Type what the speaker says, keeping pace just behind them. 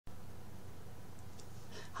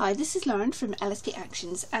Hi, this is Lauren from LSP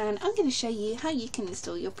Actions, and I'm going to show you how you can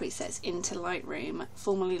install your presets into Lightroom,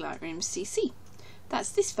 formerly Lightroom CC. That's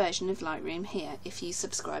this version of Lightroom here if you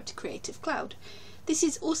subscribe to Creative Cloud. This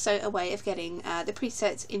is also a way of getting the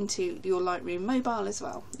presets into your Lightroom mobile as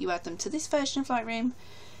well. You add them to this version of Lightroom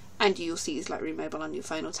and you'll see this Lightroom mobile on your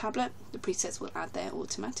phone or tablet. The presets will add there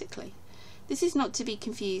automatically. This is not to be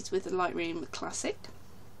confused with the Lightroom Classic,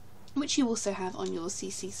 which you also have on your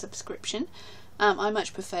CC subscription. I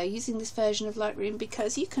much prefer using this version of Lightroom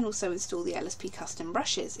because you can also install the LSP custom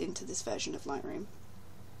brushes into this version of Lightroom.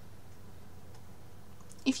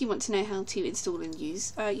 If you want to know how to install and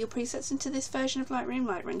use your presets into this version of Lightroom,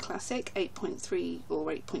 Lightroom Classic 8.3 or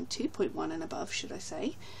 8.2.1 and above should I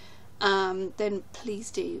say, then please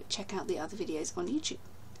do check out the other videos on YouTube.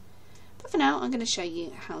 But for now I'm going to show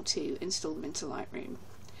you how to install them into Lightroom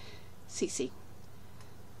CC.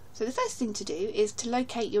 So the first thing to do is to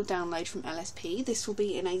locate your download from LSP. This will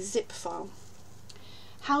be in a zip file.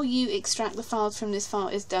 How you extract the files from this file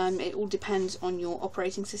is done, it all depends on your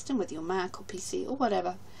operating system, whether you're Mac or PC or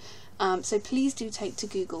whatever. So please do take to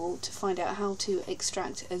Google to find out how to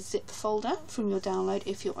extract a zip folder from your download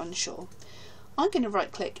if you're unsure. I'm going to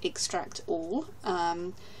right click extract all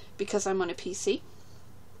because I'm on a PC.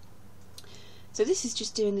 So this is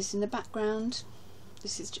just doing this in the background.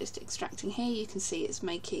 This is just extracting here. You can see it's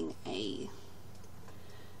making a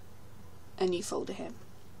new folder here.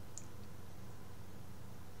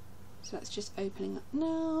 So that's just opening up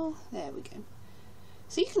now. There we go.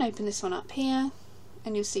 So you can open this one up here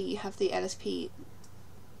and you'll see you have the LSP.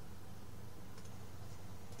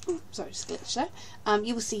 Sorry, just glitched there.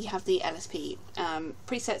 You will see you have the LSP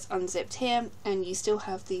presets unzipped here, and you still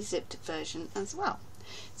have the zipped version as well.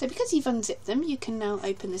 So because you've unzipped them, you can now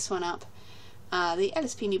open this one up. The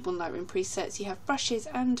LSP Newborn Lightroom presets, you have brushes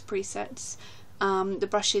and presets. The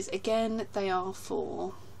brushes, again, they are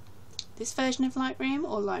for this version of Lightroom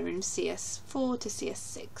or Lightroom CS4 to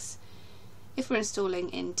CS6. If we're installing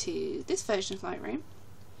into this version of Lightroom,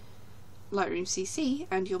 Lightroom CC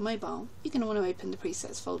and your mobile, you're going to want to open the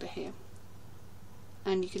presets folder here.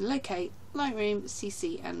 And you can locate Lightroom,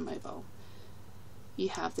 CC and mobile. You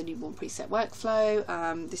have the newborn preset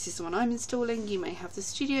workflow. This is the one I'm installing. You may have the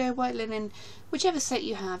studio, white linen, whichever set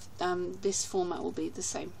you have, this format will be the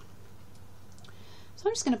same. So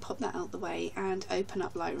I'm just going to pop that out the way and open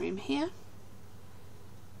up Lightroom here.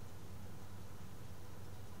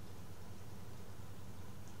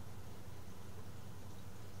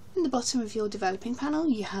 In the bottom of your developing panel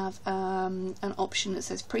you have an option that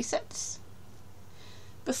says presets.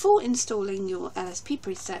 Before installing your LSP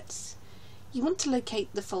presets, you want to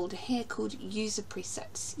locate the folder here called user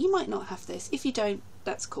presets. You might not have this. If you don't,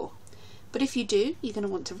 that's cool. But if you do, you're going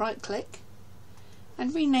to want to right click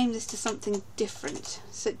and rename this to something different,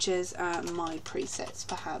 such as my presets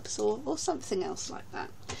perhaps, or something else like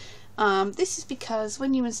that. This is because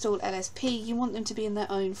when you install LSP, you want them to be in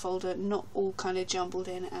their own folder, not all kind of jumbled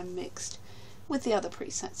in and mixed with the other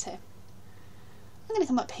presets here. I'm going to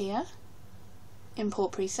come up here,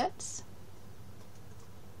 import presets.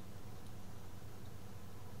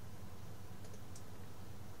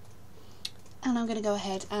 And I'm going to go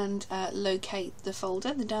ahead and locate the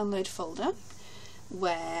folder, the download folder,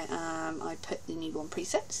 where I put the newborn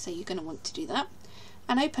presets, so you're going to want to do that.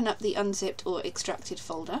 And open up the unzipped or extracted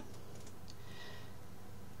folder.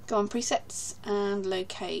 Go on presets and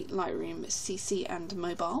locate Lightroom CC and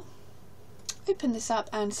mobile. Open this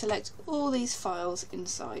up and select all these files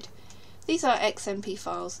inside. These are XMP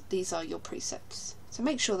files, these are your presets. So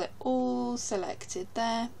make sure they're all selected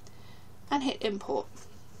there and hit import.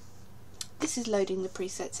 This is loading the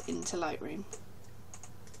presets into Lightroom,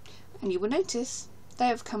 and you will notice they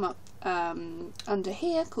have come up under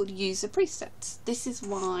here called user presets. This is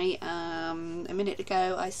why a minute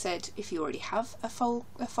ago I said if you already have a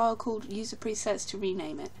file called user presets to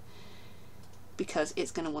rename it, because it's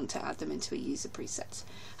going to want to add them into a user presets.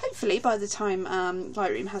 Hopefully by the time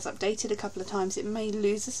Lightroom has updated a couple of times, it may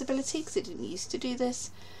lose this ability because it didn't used to do this.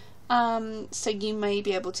 So you may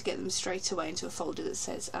be able to get them straight away into a folder that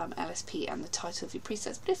says LSP and the title of your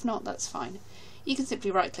presets, but if not, that's fine. You can simply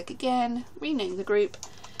right click again, rename the group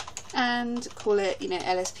and call it,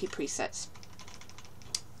 LSP presets.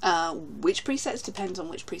 Which presets depends on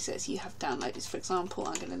which presets you have downloaded. For example,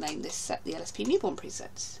 I'm going to name this set the LSP Newborn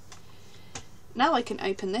presets. Now I can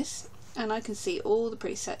open this and I can see all the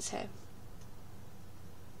presets here.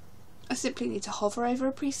 I simply need to hover over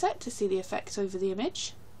a preset to see the effect over the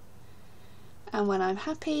image. And when I'm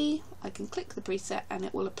happy, I can click the preset and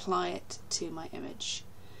it will apply it to my image.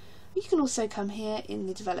 You can also come here in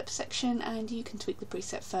the develop section and you can tweak the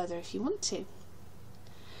preset further if you want to.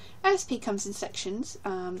 LSP comes in sections,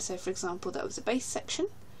 so for example that was a base section,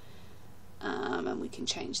 and we can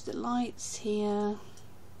change the lights here.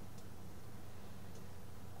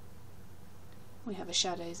 We have a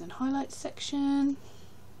shadows and highlights section,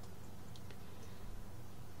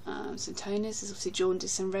 some toners. There's obviously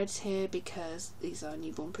jaundice and reds here because these are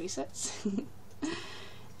newborn presets.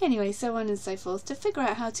 Anyway, so on and so forth. To figure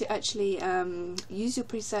out how to actually use your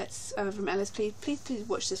presets from LSP, please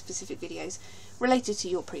watch the specific videos related to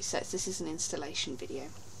your presets. This is an installation video.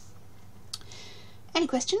 Any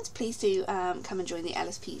questions, please do come and join the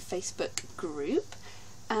LSP Facebook group,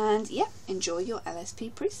 and yeah, enjoy your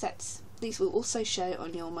LSP presets. These will also show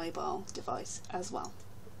on your mobile device as well.